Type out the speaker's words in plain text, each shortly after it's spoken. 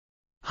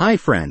Hi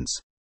friends,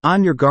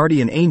 I'm your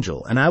guardian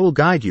angel and I will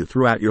guide you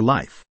throughout your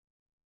life.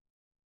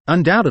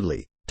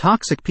 Undoubtedly,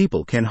 toxic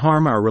people can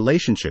harm our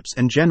relationships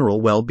and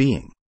general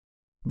well-being.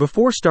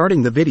 Before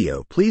starting the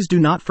video, please do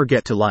not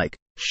forget to like,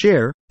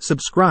 share,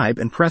 subscribe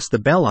and press the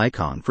bell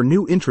icon for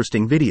new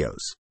interesting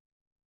videos.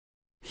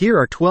 Here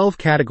are 12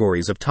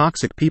 categories of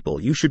toxic people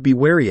you should be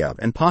wary of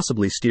and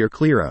possibly steer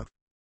clear of.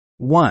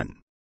 1.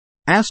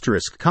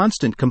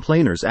 Constant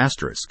complainers.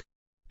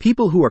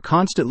 People who are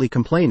constantly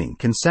complaining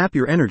can sap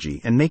your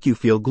energy and make you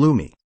feel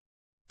gloomy.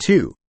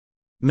 2.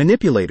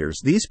 Manipulators.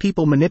 These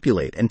people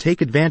manipulate and take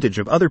advantage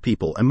of other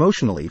people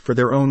emotionally for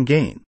their own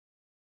gain.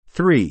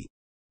 3.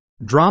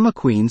 Drama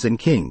queens and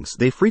kings.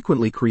 They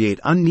frequently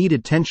create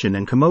unneeded tension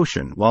and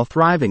commotion while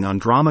thriving on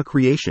drama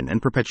creation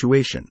and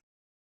perpetuation.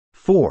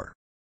 4.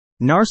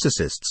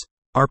 Narcissists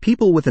are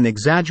people with an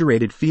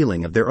exaggerated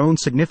feeling of their own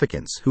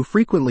significance who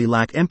frequently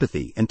lack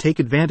empathy and take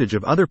advantage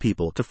of other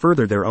people to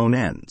further their own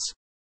ends.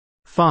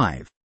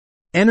 5.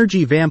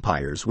 Energy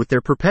vampires. With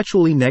their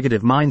perpetually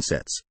negative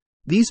mindsets,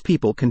 these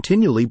people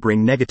continually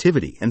bring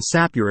negativity and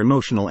sap your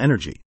emotional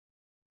energy.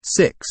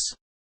 6.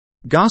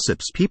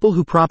 Gossips. People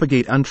who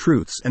propagate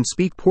untruths and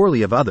speak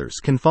poorly of others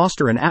can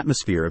foster an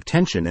atmosphere of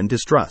tension and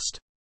distrust.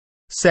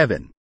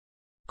 7.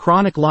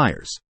 Chronic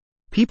liars.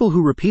 People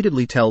who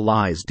repeatedly tell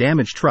lies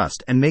damage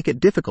trust and make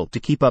it difficult to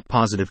keep up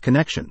positive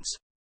connections.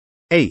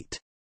 8.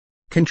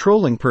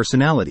 Controlling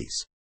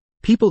personalities.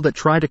 People that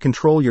try to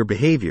control your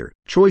behavior,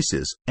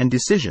 choices, and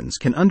decisions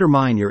can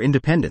undermine your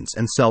independence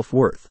and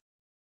self-worth.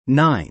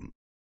 9.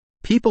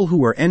 People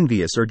who are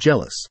envious or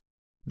jealous.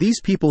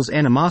 These people's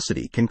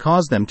animosity can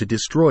cause them to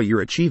destroy your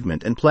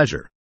achievement and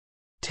pleasure.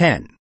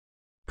 10.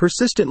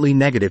 Persistently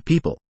negative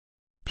people.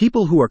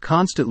 People who are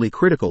constantly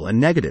critical and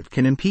negative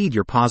can impede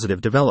your positive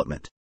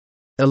development.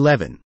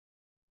 11.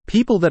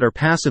 People that are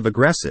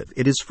passive-aggressive.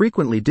 It is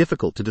frequently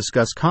difficult to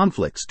discuss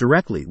conflicts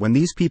directly when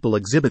these people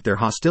exhibit their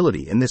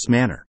hostility in this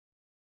manner.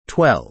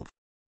 12.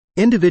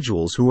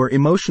 Individuals who are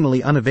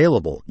emotionally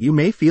unavailable. You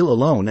may feel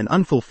alone and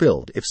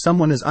unfulfilled if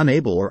someone is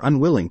unable or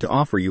unwilling to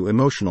offer you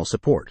emotional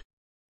support.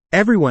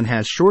 Everyone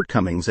has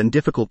shortcomings and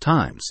difficult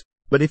times,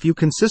 but if you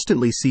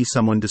consistently see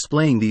someone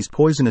displaying these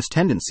poisonous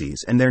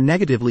tendencies and they're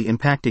negatively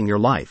impacting your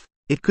life,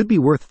 it could be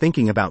worth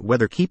thinking about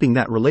whether keeping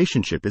that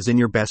relationship is in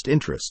your best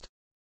interest.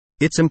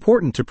 It's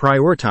important to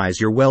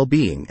prioritize your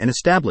well-being and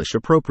establish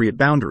appropriate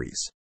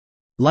boundaries.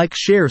 Like,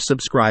 share,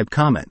 subscribe,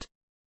 comment.